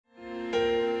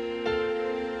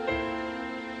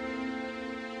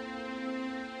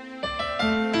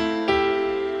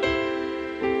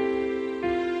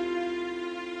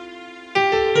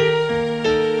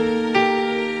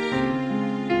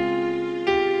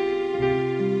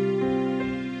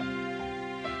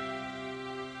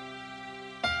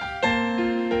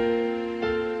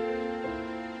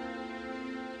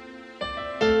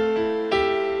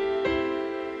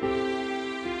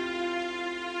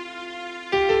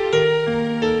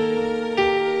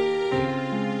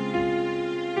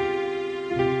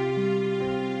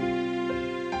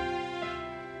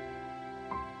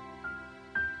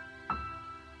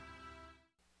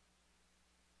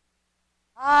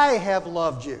have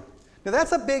loved you. Now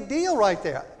that's a big deal right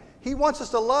there. He wants us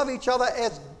to love each other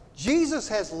as Jesus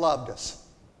has loved us.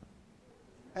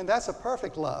 And that's a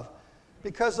perfect love.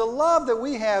 Because the love that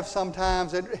we have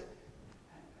sometimes,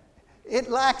 it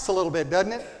lacks a little bit,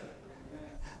 doesn't it?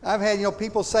 I've had,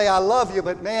 people say, I love you,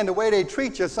 but man, the way they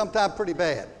treat you is sometimes pretty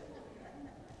bad.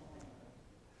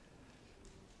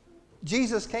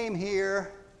 Jesus came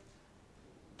here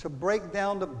to break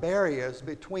down the barriers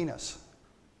between us.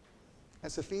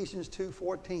 That's Ephesians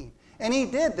 2:14. And he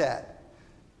did that.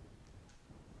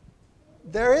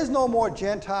 There is no more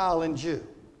Gentile and Jew.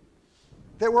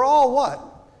 They were all what?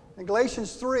 In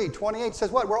Galatians 3:28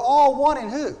 says what? We're all one in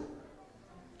who?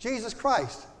 Jesus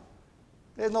Christ.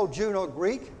 There's no Jew nor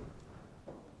Greek.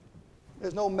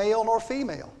 There's no male nor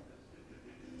female.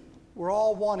 We're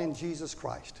all one in Jesus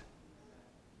Christ.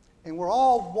 And we're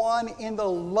all one in the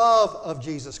love of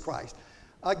Jesus Christ.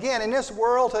 Again, in this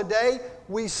world today,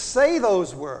 we say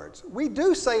those words. We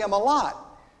do say them a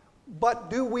lot.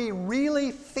 But do we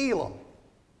really feel them?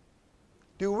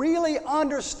 Do we really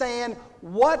understand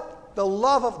what the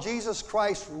love of Jesus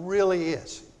Christ really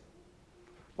is?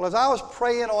 Well, as I was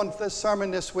praying on this sermon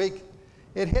this week,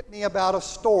 it hit me about a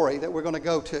story that we're going to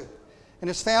go to. And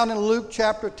it's found in Luke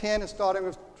chapter 10, it's starting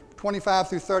with 25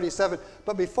 through 37.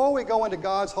 But before we go into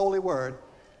God's holy word,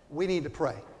 we need to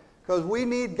pray. Because we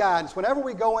need guidance. Whenever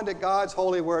we go into God's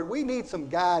holy word, we need some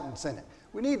guidance in it.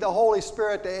 We need the Holy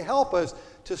Spirit to help us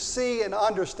to see and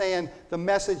understand the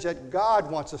message that God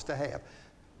wants us to have.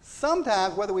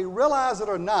 Sometimes, whether we realize it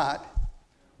or not,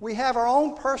 we have our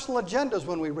own personal agendas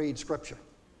when we read Scripture.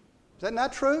 Is that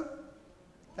not true?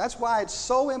 That's why it's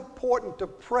so important to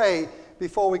pray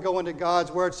before we go into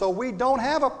God's Word, so we don't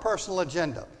have a personal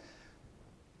agenda.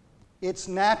 It's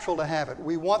natural to have it.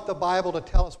 We want the Bible to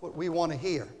tell us what we want to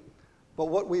hear. But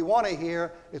what we want to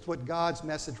hear is what God's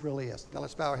message really is. Now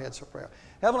let's bow our heads for prayer.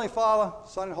 Heavenly Father,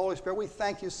 Son, and Holy Spirit, we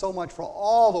thank you so much for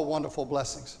all the wonderful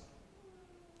blessings.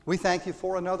 We thank you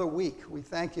for another week. We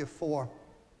thank you for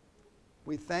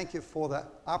the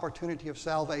opportunity of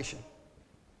salvation.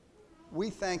 We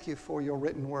thank you for your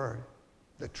written word,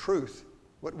 the truth,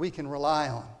 what we can rely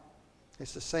on.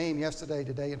 It's the same yesterday,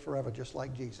 today, and forever, just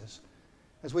like Jesus.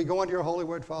 As we go into your holy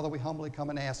word, Father, we humbly come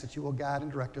and ask that you will guide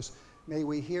and direct us. May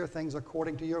we hear things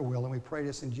according to your will, and we pray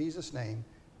this in Jesus' name.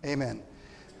 Amen.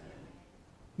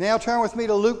 Now turn with me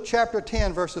to Luke chapter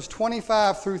 10, verses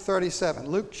 25 through 37.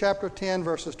 Luke chapter 10,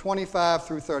 verses 25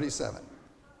 through 37.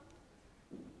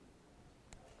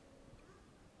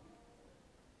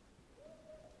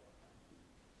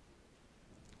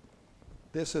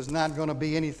 This is not going to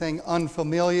be anything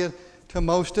unfamiliar to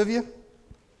most of you.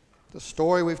 The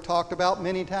story we've talked about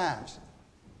many times.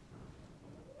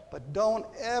 But don't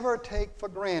ever take for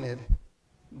granted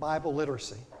Bible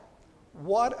literacy.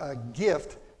 What a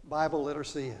gift Bible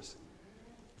literacy is.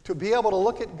 To be able to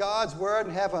look at God's Word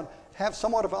and have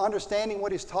somewhat of an understanding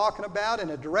what He's talking about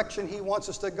and a direction He wants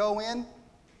us to go in.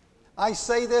 I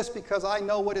say this because I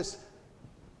know what it's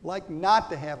like not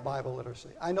to have Bible literacy.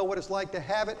 I know what it's like to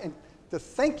have it and to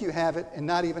think you have it and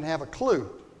not even have a clue.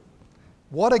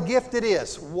 What a gift it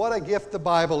is. What a gift the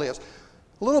Bible is.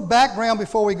 A little background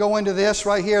before we go into this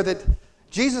right here, that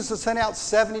Jesus has sent out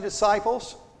 70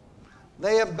 disciples.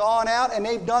 They have gone out and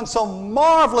they've done some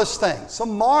marvelous things,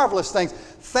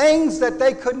 things that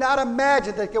they could not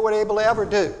imagine that they were able to ever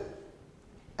do.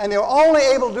 And they were only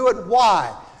able to do it,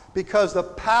 why? Because the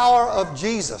power of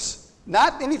Jesus.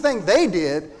 Not anything they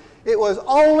did. It was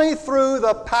only through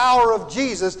the power of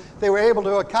Jesus they were able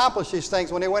to accomplish these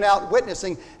things when they went out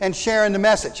witnessing and sharing the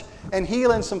message and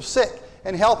healing some sick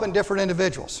and helping different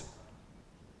individuals.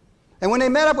 And when they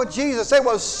met up with Jesus, they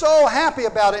were so happy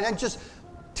about it and just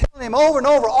telling him over and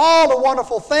over all the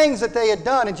wonderful things that they had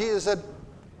done. And Jesus said,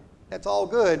 that's all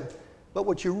good, but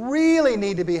what you really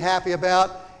need to be happy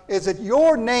about is that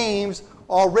your names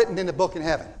are written in the book in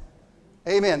heaven.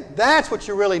 Amen. That's what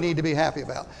you really need to be happy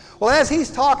about. Well, as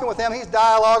he's talking with them, he's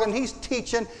dialoguing, he's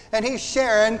teaching, and he's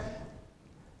sharing,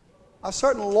 a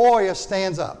certain lawyer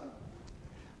stands up.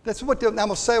 That's what I'm going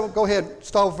to say. Go ahead,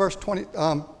 start with verse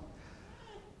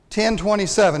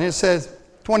 10:27. It says,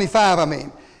 25, I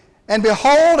mean. And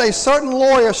behold, a certain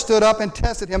lawyer stood up and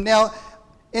tested him. Now,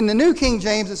 in the New King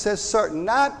James, it says certain.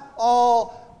 Not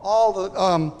all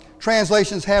the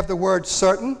translations have the word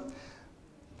certain.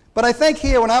 But I think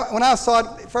here, when I saw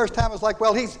it the first time, I was like,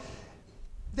 well,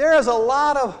 there is a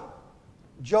lot of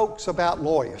jokes about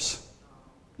lawyers,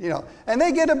 and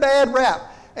they get a bad rap.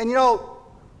 And,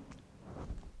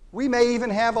 we may even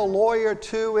have a lawyer or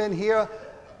two in here,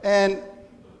 and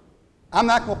I'm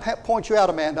not going to point you out,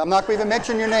 Amanda. I'm not going to even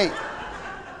mention your name.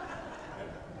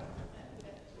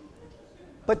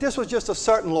 But this was just a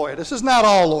certain lawyer. This is not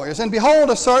all lawyers. And behold,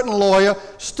 a certain lawyer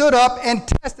stood up and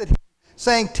tested him,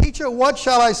 saying, Teacher, what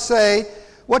shall I say?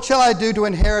 What shall I do to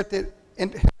inherit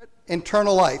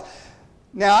eternal life?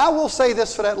 Now, I will say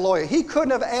this for that lawyer. He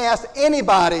couldn't have asked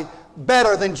anybody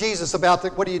better than Jesus about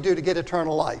what do you do to get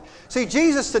eternal life. See,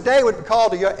 Jesus today would be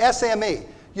called your SME,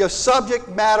 your subject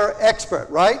matter expert,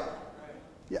 right?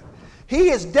 Yeah. He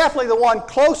is definitely the one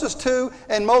closest to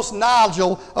and most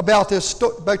knowledgeable about this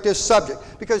subject.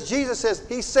 Because Jesus says,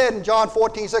 he said in John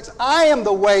 14:6, I am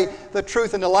the way, the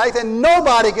truth, and the life, and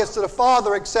nobody gets to the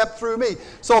Father except through me.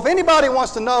 So if anybody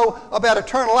wants to know about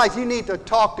eternal life, you need to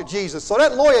talk to Jesus. So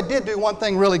that lawyer did do one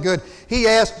thing really good. He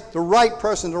asked the right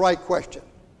person the right question.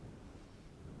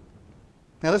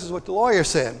 Now this is what the lawyer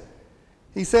said.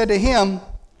 He said to him,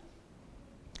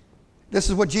 this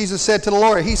is what Jesus said to the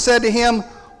lawyer. He said to him,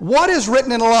 what is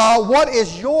written in the law? What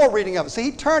is your reading of it? See,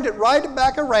 he turned it right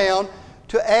back around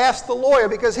to ask the lawyer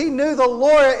because he knew the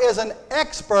lawyer is an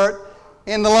expert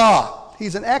in the law.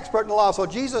 He's an expert in the law. So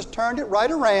Jesus turned it right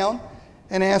around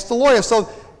and asked the lawyer. So,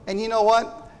 and you know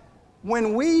what?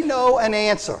 When we know an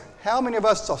answer, how many of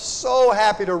us are so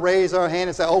happy to raise our hand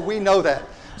and say, oh, we know that?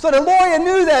 So the lawyer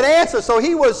knew that answer, so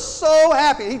he was so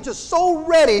happy. He's just so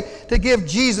ready to give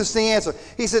Jesus the answer.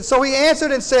 He said, so he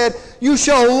answered and said, you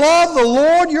shall love the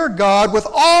Lord your God with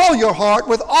all your heart,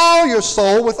 with all your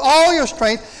soul, with all your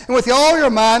strength, and with all your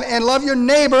mind, and love your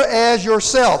neighbor as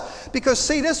yourself. Because,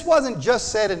 see, this wasn't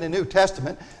just said in the New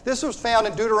Testament. This was found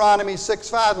in Deuteronomy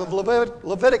 6:5 of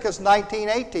Leviticus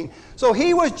 19:18. So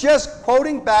he was just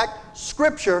quoting back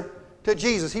Scripture to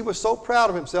Jesus. He was so proud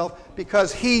of himself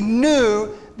because he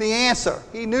knew the answer.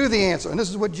 He knew the answer. And this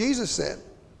is what Jesus said.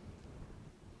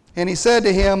 And he said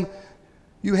to him,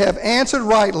 you have answered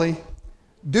rightly.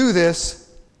 Do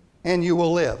this and you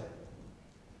will live.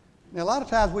 Now, a lot of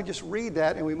times we just read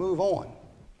that and we move on.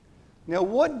 Now,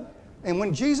 and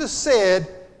when Jesus said,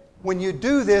 when you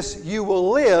do this, you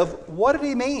will live, what did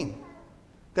he mean?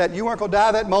 That you weren't going to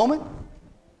die that moment?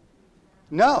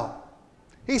 No.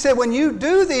 He said, when you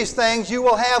do these things, you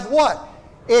will have what?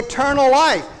 Eternal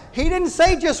life. He didn't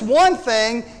say just one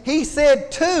thing. He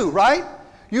said two, right?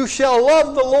 You shall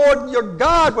love the Lord your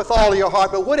God with all of your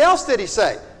heart. But what else did he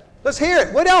say? Let's hear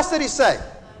it. What else did he say?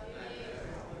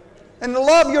 And to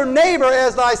love your neighbor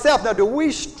as thyself. Now, do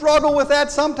we struggle with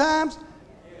that sometimes?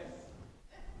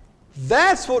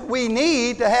 That's what we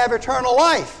need to have eternal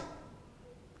life.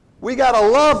 We got to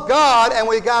love God and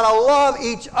we got to love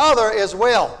each other as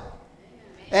well.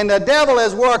 And the devil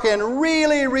is working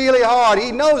really, really hard.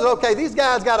 He knows, okay, these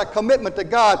guys got a commitment to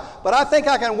God, but I think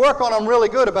I can work on them really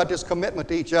good about this commitment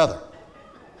to each other.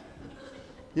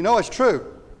 You know it's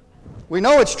true. We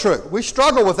know it's true. We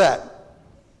struggle with that.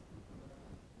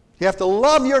 You have to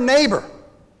love your neighbor.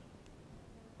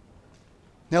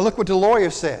 Now look what the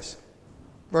lawyer says.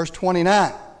 Verse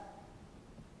 29.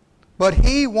 But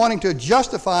he, wanting to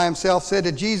justify himself, said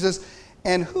to Jesus,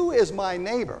 and who is my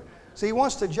neighbor? So he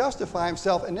wants to justify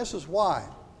himself, and this is why.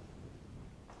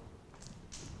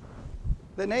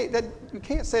 You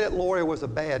can't say that lawyer was a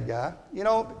bad guy. You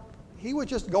know, he was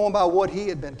just going by what he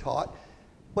had been taught.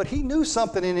 But he knew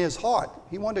something in his heart.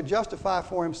 He wanted to justify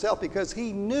for himself because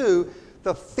he knew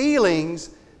the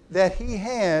feelings that he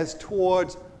has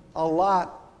towards a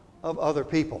lot of other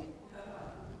people.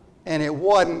 And it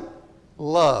wasn't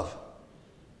love.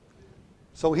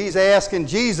 So he's asking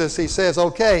Jesus, he says,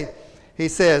 okay, he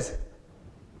says,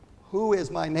 who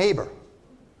is my neighbor?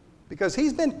 Because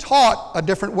he's been taught a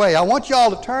different way. I want you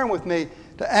all to turn with me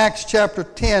to Acts chapter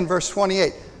 10, verse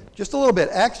 28. Just a little bit.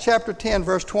 Acts chapter 10,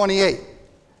 verse 28.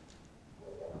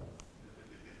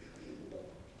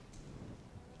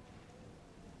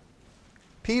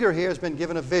 Peter here has been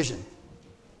given a vision.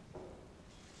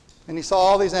 And he saw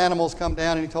all these animals come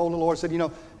down, and he told the Lord, said, you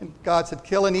know, and God said,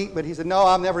 kill and eat. But he said, no,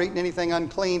 I've never eaten anything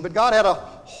unclean. But God had a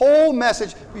whole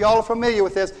message. You all are familiar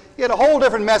with this. He had a whole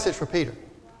different message for Peter.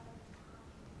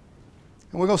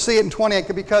 And we're going to see it in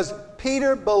 28 because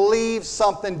Peter believed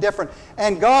something different.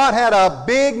 And God had a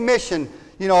big mission,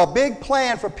 you know, a big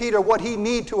plan for Peter, what he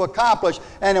needed to accomplish.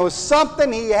 And it was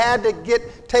something he had to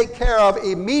take care of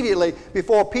immediately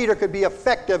before Peter could be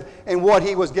effective in what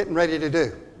he was getting ready to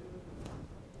do.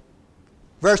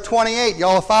 Verse 28,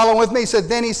 y'all are following with me. He said,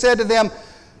 then he said to them,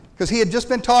 because he had just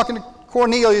been talking to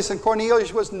Cornelius, and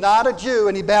Cornelius was not a Jew,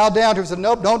 and he bowed down to him and said,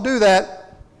 nope, don't do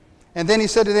that. And then he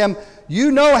said to them, you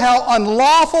know how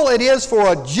unlawful it is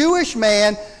for a Jewish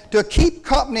man to keep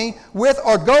company with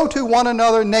or go to one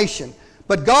another nation.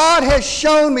 But God has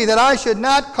shown me that I should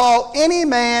not call any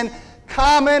man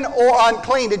common or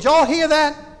unclean. Did y'all hear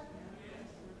that?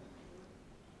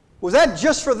 Was that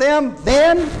just for them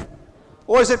then?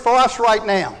 Or is it for us right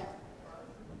now?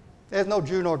 There's no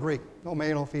Jew nor Greek, no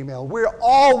male nor female. We're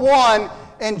all one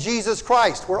in Jesus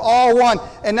Christ. We're all one,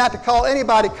 and not to call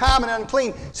anybody common and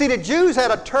unclean. See, the Jews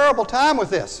had a terrible time with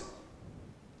this.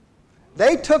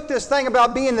 They took this thing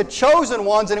about being the chosen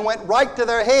ones and it went right to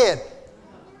their head.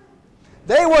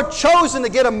 They were chosen to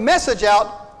get a message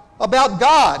out about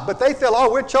God, but they felt, oh,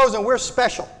 we're chosen, we're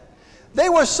special. They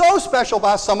were so special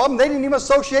by some of them, they didn't even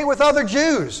associate with other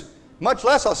Jews, much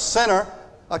less a sinner,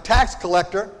 a tax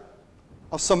collector,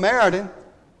 a Samaritan.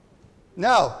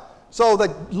 No. So the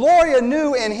lawyer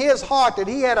knew in his heart that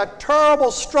he had a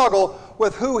terrible struggle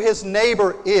with who his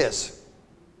neighbor is,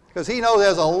 because he knows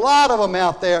there's a lot of them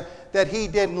out there that he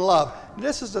didn't love.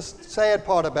 This is the sad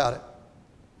part about it.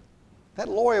 That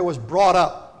lawyer was brought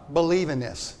up believing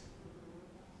this.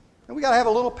 And we got to have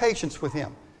a little patience with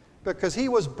him, because he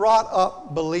was brought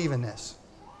up believing this.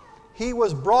 He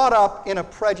was brought up in a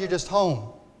prejudiced home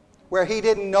where he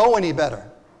didn't know any better.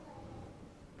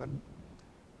 But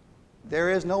there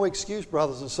is no excuse,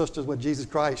 brothers and sisters, with Jesus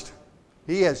Christ.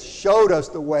 He has showed us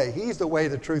the way. He's the way,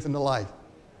 the truth, and the life.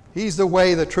 He's the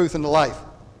way, the truth, and the life.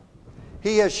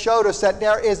 He has showed us that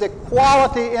there is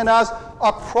equality in us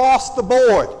across the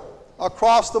board.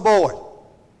 Across the board.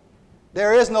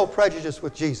 There is no prejudice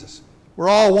with Jesus. We're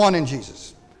all one in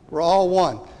Jesus. We're all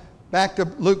one. Back to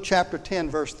Luke chapter 10,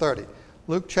 verse 30.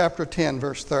 Luke chapter 10,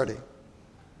 verse 30.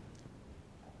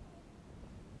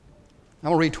 I'm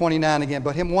going to read 29 again.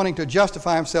 But him wanting to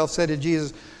justify himself said to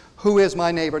Jesus, who is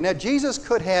my neighbor? Now, Jesus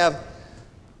could have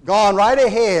gone right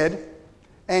ahead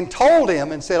and told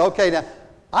him and said, okay, now,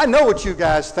 I know what you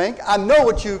guys think. I know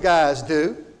what you guys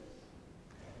do.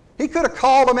 He could have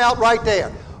called them out right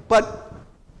there. But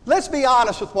let's be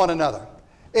honest with one another.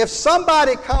 If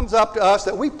somebody comes up to us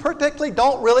that we particularly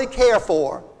don't really care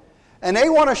for, and they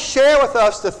want to share with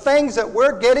us the things that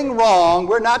we're getting wrong,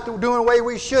 we're not doing the way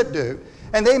we should do,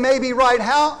 and they may be right,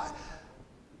 how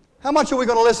much are we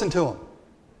going to listen to them?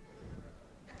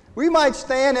 We might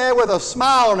stand there with a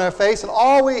smile on our face, and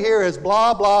all we hear is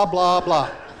blah, blah, blah,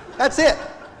 blah. That's it.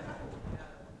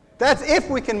 That's if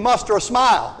we can muster a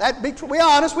smile. Be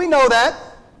honest, we know that.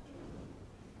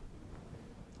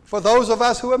 For those of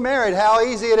us who are married, how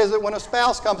easy it is when a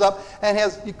spouse comes up and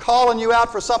has calling you out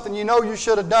for something you know you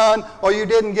should have done or you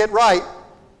didn't get right,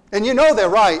 and you know they're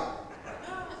right.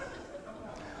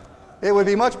 It would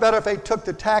be much better if they took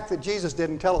the tack that Jesus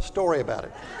did and tell a story about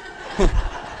it.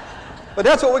 But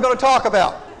that's what we're going to talk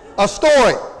about. A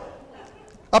story.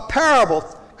 A parable.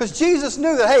 Because Jesus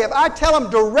knew that, hey, if I tell them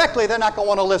directly, they're not going to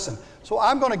want to listen. So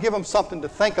I'm going to give them something to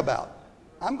think about.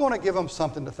 I'm going to give them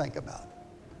something to think about.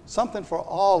 Something for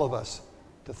all of us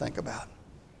to think about.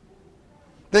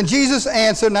 Then Jesus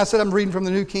answered, and I said I'm reading from the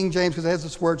New King James because it has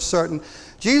this word certain.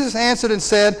 Jesus answered and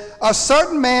said, a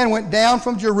certain man went down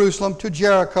from Jerusalem to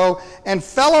Jericho and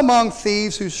fell among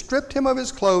thieves who stripped him of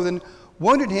his clothing,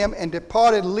 wounded him, and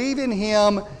departed, leaving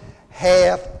him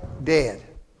half dead.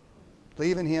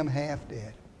 Leaving him half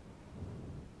dead.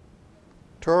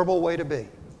 Terrible way to be.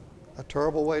 A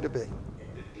terrible way to be.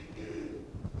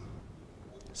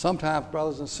 Sometimes,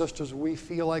 brothers and sisters, we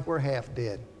feel like we're half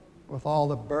dead with all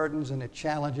the burdens and the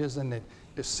challenges and the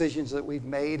decisions that we've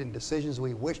made and decisions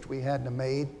we wished we hadn't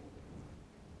made.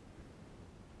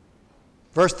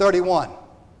 Verse 31.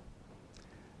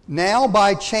 Now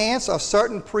by chance a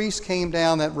certain priest came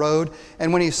down that road,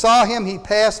 and when he saw him, he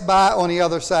passed by on the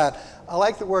other side. I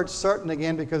like the word certain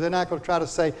again because they're not going to try to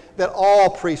say that all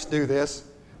priests do this,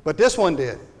 but this one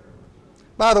did.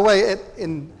 By the way,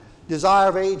 in Desire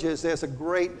of Ages, there's a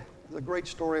great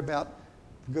story about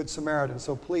the Good Samaritan,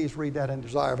 so please read that in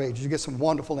Desire of Ages. You get some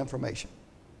wonderful information.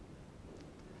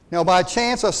 Now by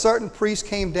chance a certain priest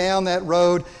came down that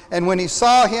road, and when he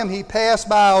saw him, he passed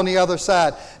by on the other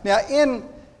side. Now in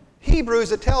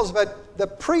Hebrews, it tells us that the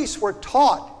priests were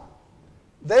taught.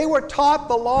 They were taught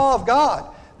the law of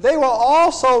God. They were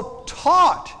also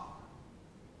taught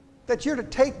that you're to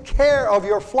take care of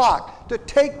your flock, to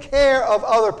take care of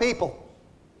other people.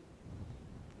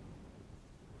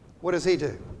 What does he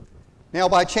do? Now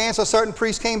by chance a certain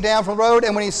priest came down from the road,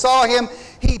 and when he saw him,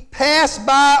 he passed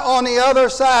by on the other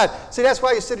side. See, that's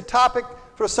why you see the topic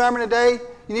for the sermon today.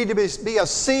 You need to be a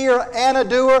seer and a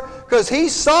doer, because he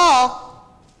saw,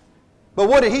 but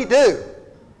what did he do?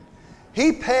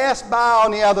 He passed by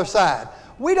on the other side.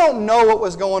 We don't know what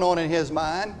was going on in his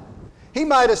mind. He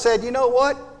might have said, you know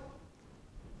what?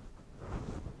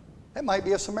 That might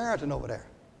be a Samaritan over there.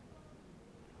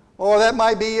 Or that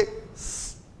might be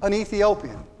an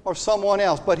Ethiopian or someone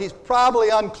else. But he's probably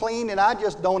unclean and I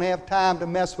just don't have time to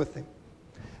mess with him.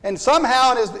 And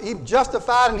somehow he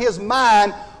justified in his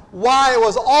mind why it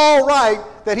was all right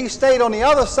that he stayed on the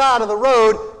other side of the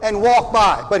road and walked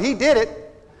by. But he did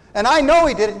it. And I know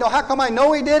he did it. You know how come I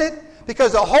know he did it?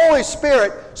 Because the Holy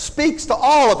Spirit speaks to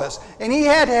all of us. And he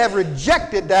had to have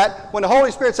rejected that when the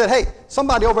Holy Spirit said, hey,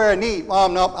 somebody over there in need. Well,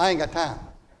 no, I ain't got time.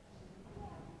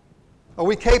 Are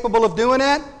we capable of doing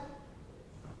that?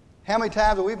 How many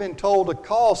times have we been told to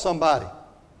call somebody?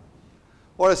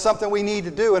 Or it's something we need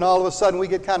to do, and all of a sudden we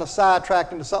get kind of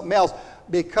sidetracked into something else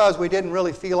because we didn't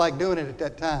really feel like doing it at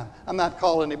that time. I'm not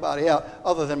calling anybody out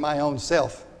other than my own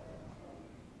self.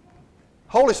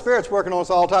 Holy Spirit's working on us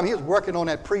all the time. He was working on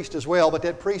that priest as well, but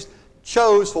that priest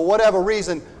chose, for whatever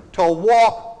reason, to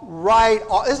walk right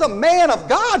on. This is a man of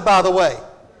God, by the way.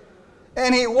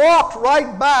 And he walked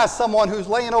right by someone who's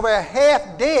laying over there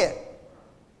half dead.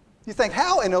 You think,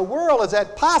 how in the world is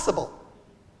that possible?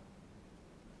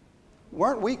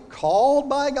 Weren't we called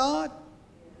by God?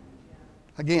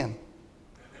 Again.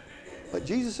 But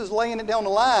Jesus is laying it down the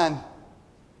line.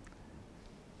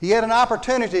 He had an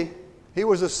opportunity. He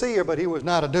was a seer, but he was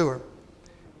not a doer.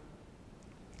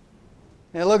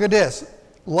 Now look at this.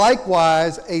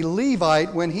 Likewise, a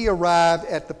Levite, when he arrived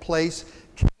at the place,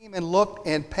 came and looked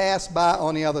and passed by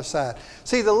on the other side.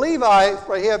 See, the Levite,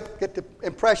 right here, get the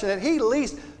impression that he at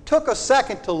least took a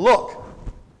second to look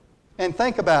and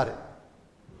think about it.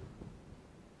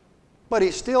 But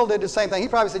he still did the same thing. He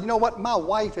probably said, you know what, my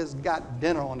wife has got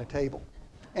dinner on the table,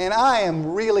 and I am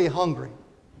really hungry.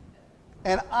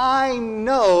 And I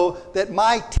know that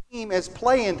my team is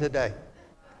playing today.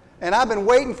 And I've been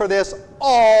waiting for this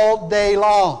all day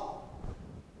long.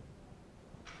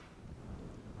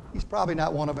 He's probably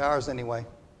not one of ours anyway.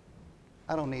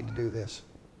 I don't need to do this.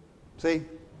 See?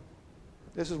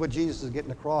 This is what Jesus is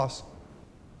getting across.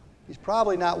 He's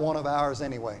probably not one of ours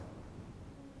anyway.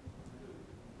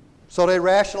 So they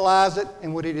rationalized it,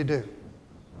 and what did he do?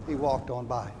 He walked on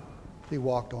by. He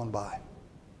walked on by.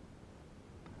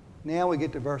 Now we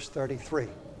get to verse 33.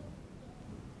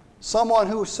 Someone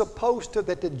who's supposed to,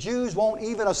 that the Jews won't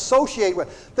even associate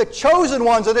with. The chosen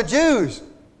ones are the Jews.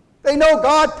 They know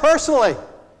God personally.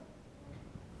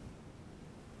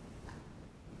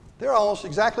 They're almost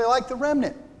exactly like the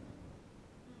remnant.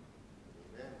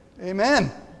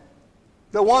 Amen.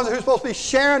 The ones who are supposed to be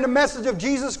sharing the message of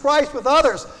Jesus Christ with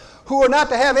others, who are not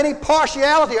to have any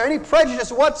partiality or any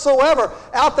prejudice whatsoever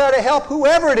out there to help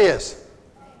whoever it is.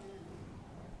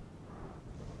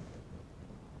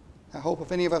 I hope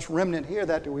if any of us remnant hear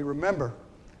that we remember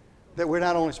that we're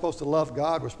not only supposed to love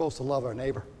God, we're supposed to love our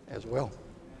neighbor as well.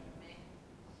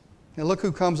 And look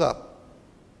who comes up.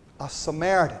 A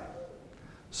Samaritan.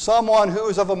 Someone who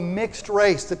is of a mixed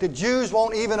race that the Jews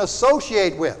won't even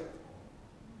associate with.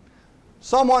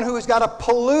 Someone who's got a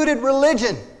polluted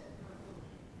religion.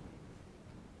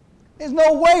 There's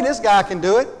no way this guy can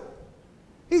do it.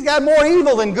 He's got more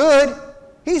evil than good.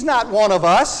 He's not one of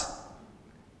us.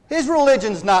 His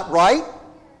religion's not right.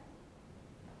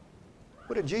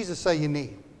 What did Jesus say you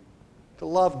need? To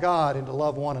love God and to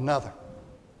love one another.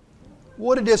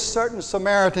 What did this certain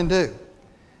Samaritan do?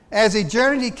 As he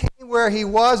journeyed, he came where he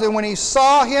was, and when he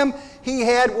saw him, he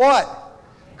had what?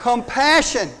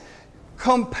 Compassion.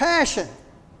 Compassion.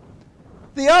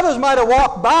 The others might have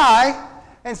walked by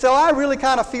and said, I really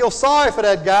kind of feel sorry for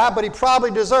that guy, but he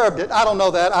probably deserved it. I don't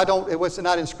know that. It was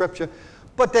not in Scripture.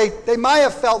 But they might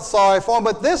have felt sorry for him.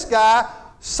 But this guy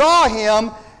saw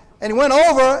him and he went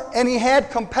over and he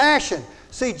had compassion.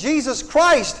 See, Jesus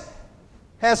Christ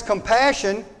has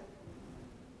compassion.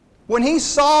 When he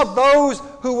saw those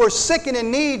who were sick and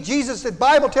in need, Jesus, the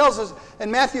Bible tells us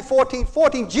in Matthew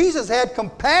 14:14, Jesus had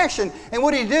compassion. And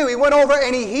what did he do? He went over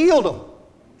and he healed them.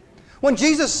 When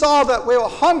Jesus saw that we were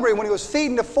hungry, when he was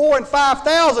feeding the 4,000 and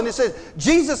 5,000, it says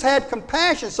Jesus had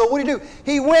compassion. So what did he do?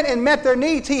 He went and met their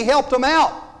needs. He helped them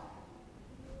out.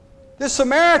 This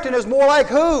Samaritan is more like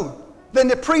who? Than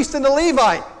the priest and the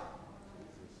Levite.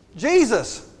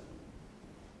 Jesus.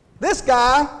 This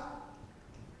guy,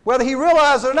 whether he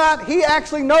realizes it or not, he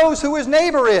actually knows who his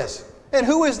neighbor is. And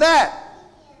who is that?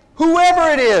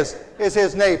 Whoever it is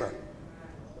his neighbor.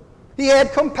 He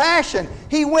had compassion.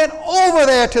 He went over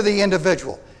there to the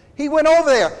individual. He went over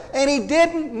there, and he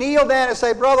didn't kneel down and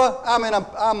say, brother, I'm in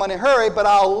a hurry, but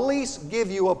I'll at least give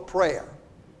you a prayer.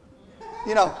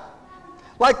 You know,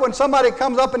 like when somebody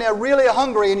comes up and they're really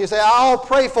hungry and you say, I'll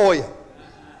pray for you.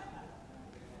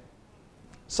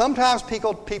 Sometimes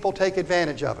people take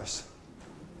advantage of us.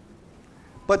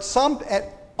 But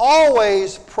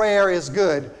always prayer is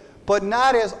good, but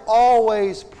not as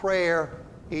always prayer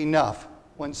enough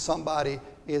when somebody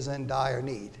is in dire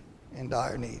need.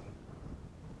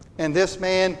 And this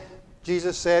man,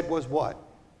 Jesus said, was what?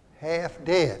 Half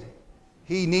dead.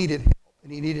 He needed help,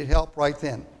 and he needed help right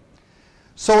then.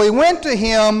 So he went to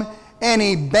him, and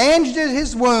he bandaged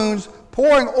his wounds,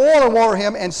 pouring oil and water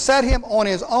him, and set him on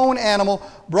his own animal,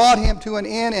 brought him to an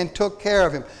inn, and took care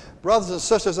of him. Brothers and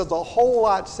sisters, there's a whole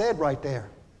lot said right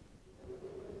there.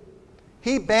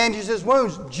 He bandaged his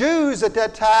wounds. Jews at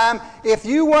that time, if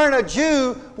you weren't a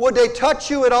Jew, would they touch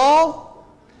you at all?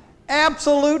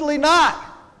 Absolutely not.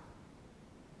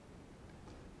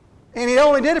 And he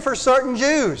only did it for certain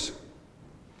Jews.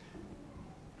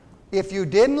 If you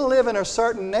didn't live in a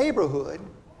certain neighborhood,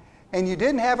 and you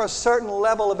didn't have a certain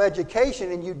level of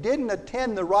education, and you didn't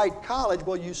attend the right college,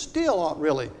 well, you still aren't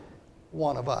really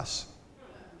one of us.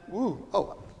 Ooh,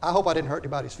 oh, I hope I didn't hurt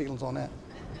anybody's feelings on that.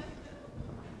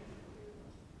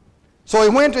 So he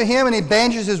went to him, and he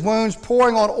bandaged his wounds,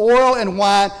 pouring on oil and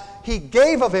wine. He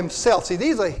gave of himself. See,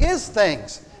 these are his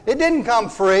things. It didn't come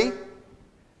free.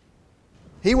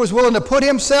 He was willing to put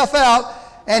himself out,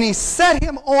 and he set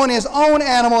him on his own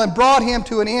animal and brought him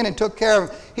to an inn and took care of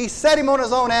him. He set him on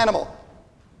his own animal.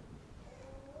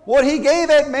 What he gave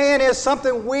that man is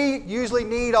something we usually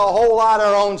need a whole lot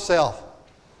our own self.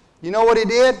 You know what he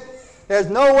did?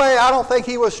 There's no way, I don't think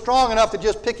he was strong enough to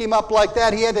just pick him up like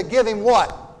that. He had to give him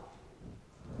what?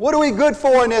 What are we good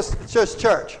for in this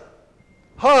church?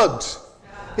 Hugs.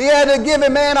 He had to give a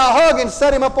man a hug and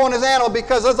set him up on his animal,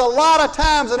 because there's a lot of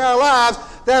times in our lives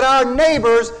that our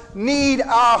neighbors need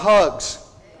our hugs.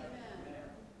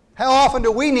 How often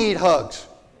do we need hugs?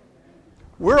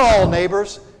 We're all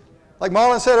neighbors. Like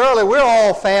Marlon said earlier, we're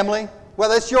all family.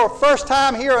 Whether it's your first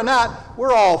time here or not,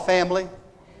 we're all family.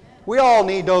 We all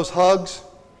need those hugs.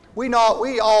 We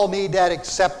all need that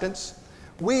acceptance.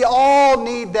 We all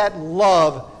need that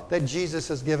love that Jesus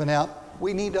has given out.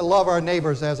 We need to love our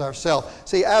neighbors as ourselves.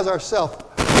 See, as ourselves,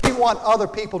 we want other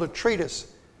people to treat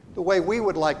us the way we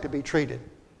would like to be treated.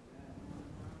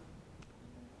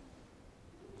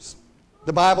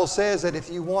 The Bible says that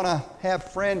if you want to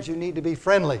have friends, you need to be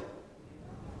friendly.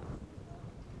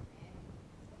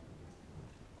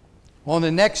 On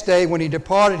the next day, when he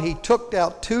departed, he took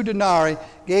out 2 denarii,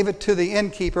 gave it to the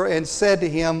innkeeper, and said to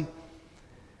him,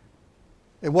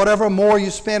 "Whatever more you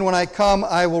spend when I come,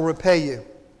 I will repay you."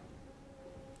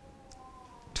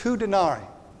 2 denarii.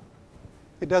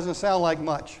 It doesn't sound like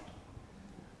much.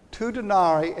 2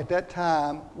 denarii at that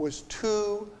time was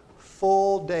 2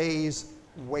 full days'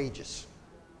 wages.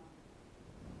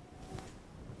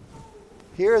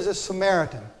 Here is a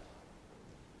Samaritan.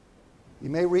 You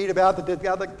may read about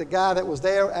the guy that was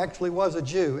there actually was a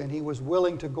Jew, and he was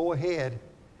willing to go ahead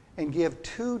and give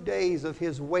 2 days of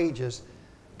his wages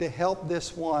to help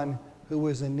this one who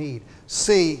was in need.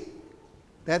 See,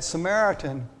 that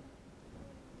Samaritan,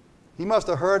 he must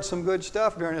have heard some good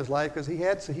stuff during his life, because he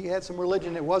had some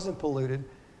religion that wasn't polluted,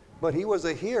 but he was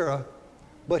a hearer,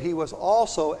 but he was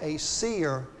also a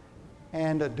seer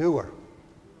and a doer.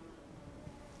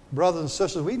 Brothers and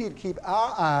sisters, we need to keep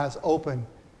our eyes open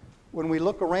when we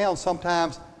look around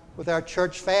sometimes with our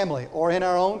church family or in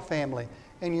our own family,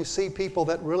 and you see people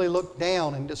that really look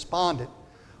down and despondent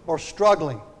or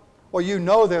struggling, or you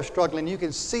know they're struggling, you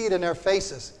can see it in their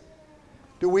faces.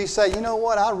 Do we say, you know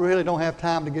what, I really don't have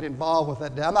time to get involved with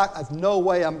that? There's no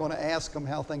way I'm going to ask them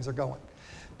how things are going.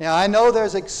 Now, I know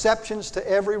there's exceptions to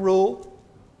every rule.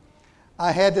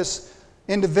 I had this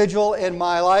individual in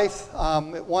my life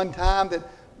at one time that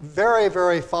very,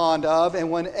 very fond of,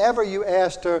 and whenever you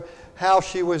asked her how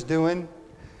she was doing,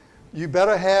 you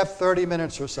better have 30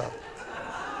 minutes or so.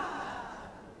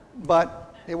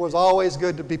 But it was always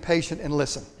good to be patient and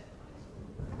listen.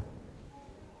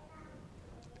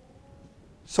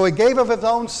 So he gave of his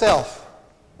own self,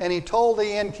 and he told the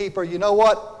innkeeper, you know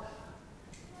what?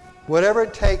 Whatever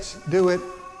it takes, do it,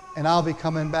 and I'll be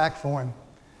coming back for him.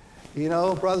 You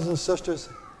know, brothers and sisters,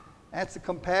 that's the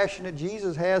compassion that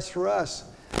Jesus has for us.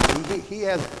 He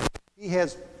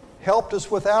has helped us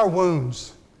with our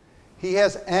wounds. He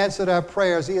has answered our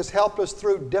prayers. He has helped us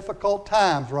through difficult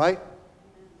times, right?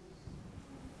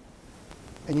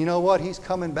 And you know what? He's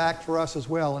coming back for us as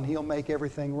well, and He'll make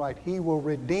everything right. He will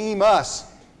redeem us.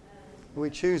 We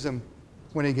choose Him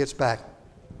when He gets back.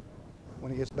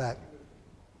 When He gets back.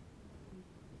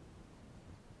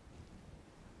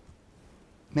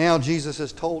 Now Jesus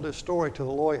has told His story to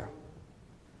the lawyer.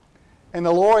 And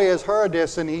the lawyer has heard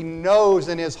this, and he knows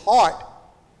in his heart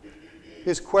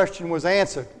his question was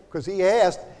answered. Because he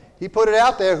asked, he put it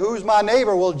out there, who's my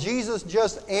neighbor? Well, Jesus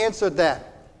just answered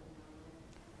that.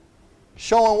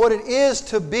 Showing what it is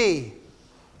to be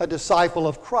a disciple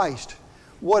of Christ.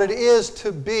 What it is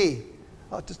to be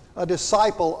a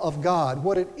disciple of God.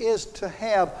 What it is to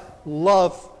have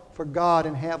love for God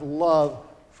and have love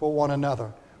for one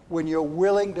another. When you're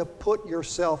willing to put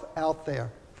yourself out there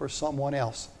for someone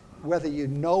else, whether you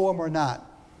know them or not.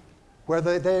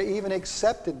 whether they're even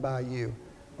accepted by you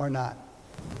or not,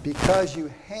 because you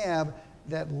have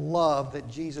that love that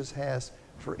Jesus has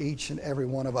for each and every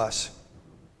one of us.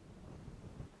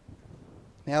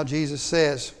 Now Jesus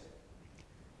says,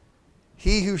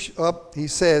 he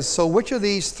says, so which of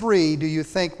these three do you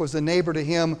think was the neighbor to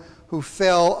him who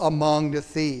fell among the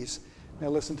thieves? Now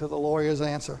listen to the lawyer's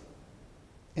answer.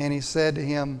 And he said to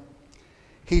him,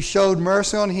 he showed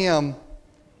mercy on him.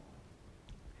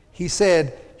 He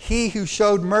said, he who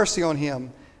showed mercy on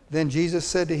him. Then Jesus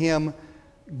said to him,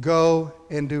 go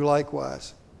and do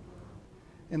likewise.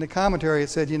 In the commentary it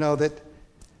said, that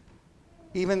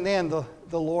even then the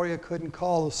lawyer couldn't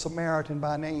call the Samaritan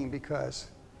by name because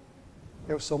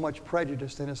there was so much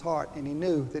prejudice in his heart, and he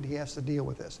knew that he has to deal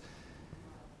with this.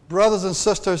 Brothers and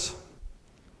sisters,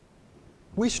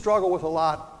 we struggle with a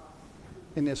lot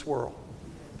in this world.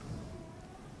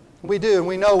 We do, and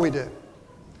we know we do.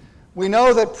 We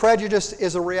know that prejudice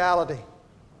is a reality.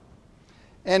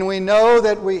 And we know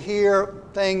that we hear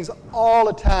things all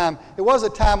the time. It was a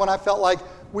time when I felt like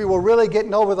we were really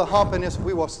getting over the hump in this.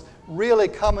 We were really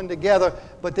coming together,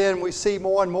 but then we see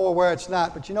more and more where it's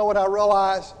not. But you know what I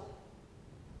realize?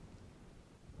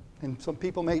 And some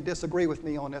people may disagree with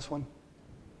me on this one,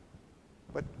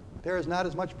 but there is not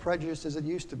as much prejudice as it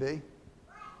used to be.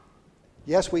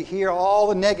 Yes, we hear all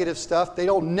the negative stuff. They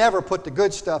don't never put the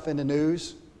good stuff in the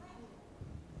news.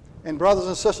 And brothers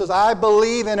and sisters, I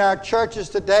believe in our churches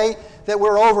today that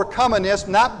we're overcoming this,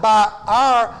 not by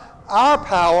our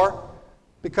power,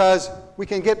 because we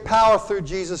can get power through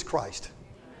Jesus Christ.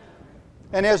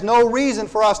 And there's no reason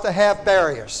for us to have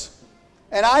barriers.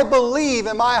 And I believe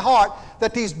in my heart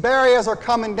that these barriers are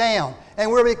coming down, and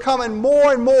we're becoming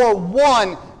more and more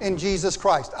one in Jesus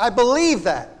Christ. I believe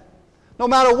that. No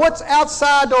matter what's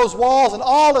outside those walls and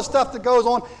all the stuff that goes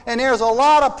on, and there's a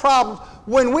lot of problems,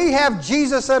 when we have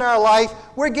Jesus in our life,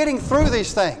 we're getting through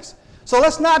these things. So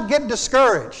let's not get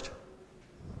discouraged.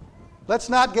 Let's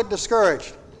not get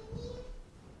discouraged.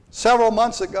 Several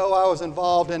months ago, I was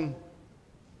involved in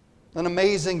an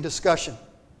amazing discussion,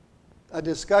 a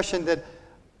discussion that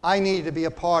I needed to be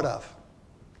a part of.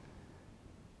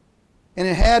 And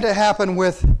it had to happen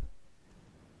with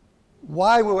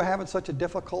why we were having such a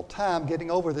difficult time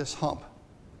getting over this hump,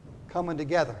 coming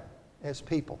together as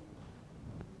people.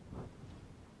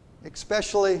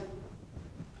 Especially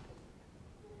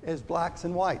as blacks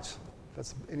and whites, if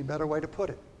that's any better way to put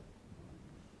it.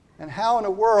 And how in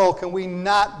the world can we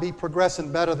not be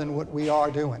progressing better than what we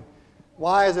are doing?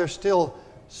 Why is there still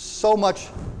so much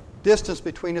distance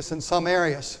between us in some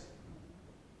areas?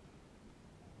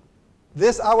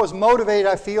 I was motivated,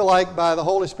 I feel like, by the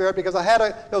Holy Spirit because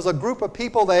there was a group of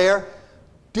people there,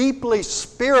 deeply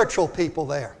spiritual people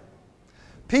there.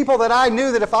 People that I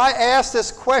knew that if I asked this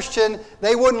question,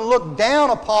 they wouldn't look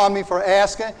down upon me for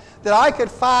asking, that I could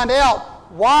find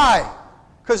out why.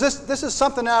 Because this is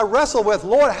something that I wrestle with.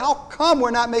 Lord, how come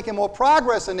we're not making more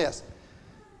progress in this?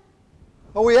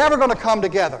 Are we ever going to come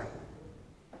together?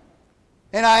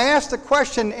 And I asked the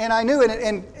question, and I knew it,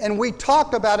 and we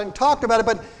talked about it,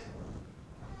 but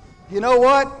you know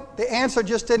what? The answer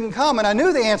just didn't come, and I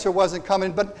knew the answer wasn't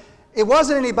coming, but it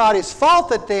wasn't anybody's fault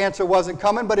that the answer wasn't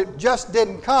coming, but it just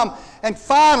didn't come. And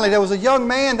finally, there was a young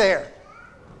man there,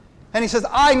 and he says,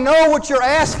 I know what you're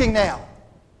asking now.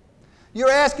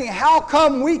 You're asking, how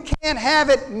come we can't have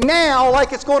it now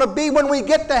like it's going to be when we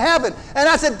get to heaven? And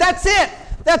I said, that's it.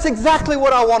 That's exactly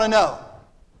what I want to know.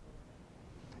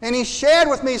 And he shared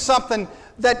with me something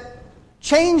that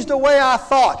changed the way I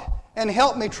thought and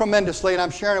helped me tremendously, and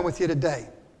I'm sharing it with you today.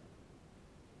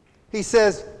 He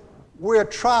says, we're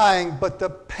trying, but the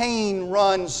pain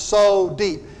runs so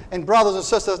deep. And brothers and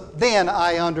sisters, then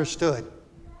I understood.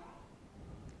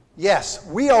 Yes,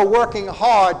 we are working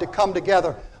hard to come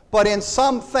together, but in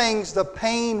some things the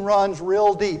pain runs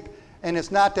real deep, and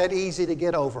it's not that easy to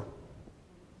get over.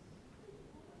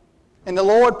 And the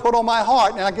Lord put on my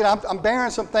heart, and again, I'm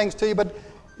bearing some things to you, but it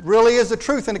really is the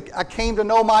truth, and I came to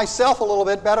know myself a little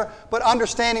bit better, but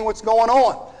understanding what's going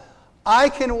on. I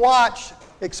can watch,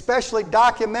 especially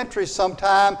documentaries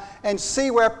sometime, and see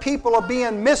where people are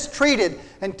being mistreated,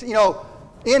 and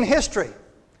in history.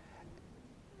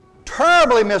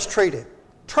 Terribly mistreated,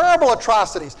 terrible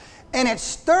atrocities. And it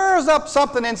stirs up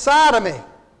something inside of me.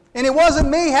 And it wasn't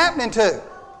me happening to.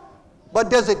 But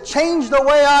does it change the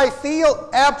way I feel?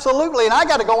 Absolutely. And I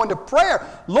got to go into prayer.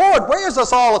 Lord, where's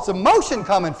all its emotion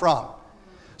coming from?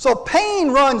 So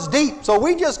pain runs deep. So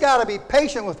we just got to be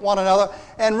patient with one another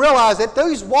and realize that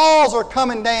these walls are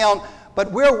coming down, but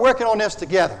we're working on this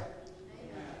together.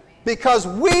 Because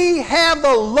we have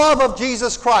the love of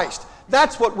Jesus Christ.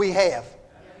 That's what we have.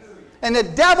 And the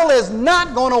devil is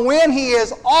not going to win. He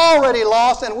is already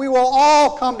lost, and we will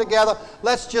all come together.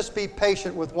 Let's just be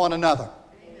patient with one another,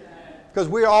 because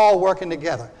we're all working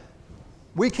together.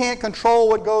 We can't control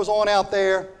what goes on out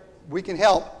there. We can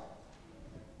help.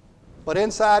 But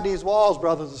inside these walls,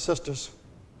 brothers and sisters,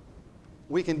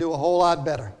 we can do a whole lot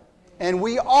better. And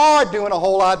we are doing a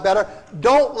whole lot better.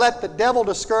 Don't let the devil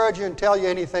discourage you and tell you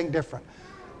anything different.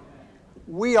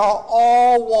 We are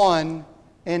all one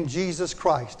in Jesus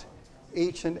Christ,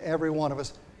 each and every one of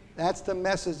us. That's the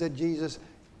message that Jesus,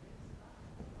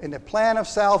 in the plan of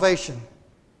salvation,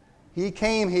 He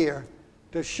came here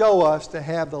to show us to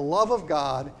have the love of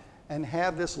God and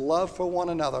have this love for one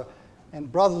another. And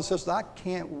brothers and sisters, I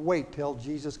can't wait till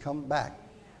Jesus comes back.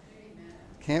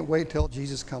 Can't wait till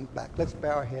Jesus comes back. Let's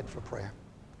bow our head for prayer.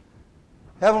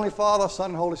 Heavenly Father, Son,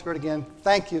 and Holy Spirit, again,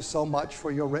 thank you so much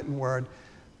for your written word.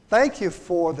 Thank you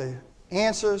for the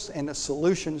answers and the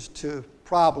solutions to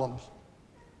problems.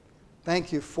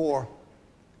 Thank you for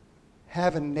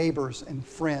having neighbors and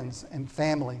friends and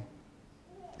family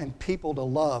and people to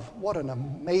love. What an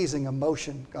amazing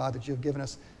emotion, God, that you've given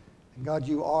us. And God,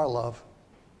 you are love.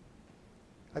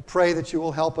 I pray that you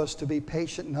will help us to be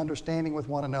patient and understanding with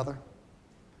one another,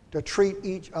 to treat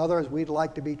each other as we'd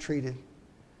like to be treated,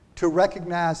 to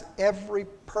recognize every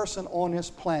person on this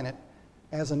planet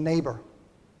as a neighbor,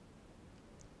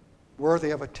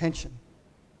 worthy of attention,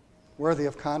 worthy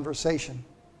of conversation,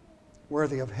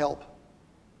 worthy of help.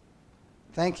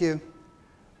 Thank you.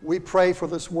 We pray for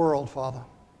this world, Father,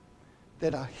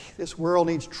 that this world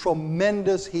needs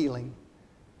tremendous healing,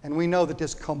 and we know that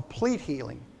this complete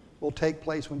healing will take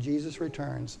place when Jesus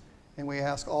returns, and we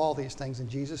ask all these things in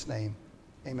Jesus' name.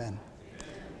 Amen.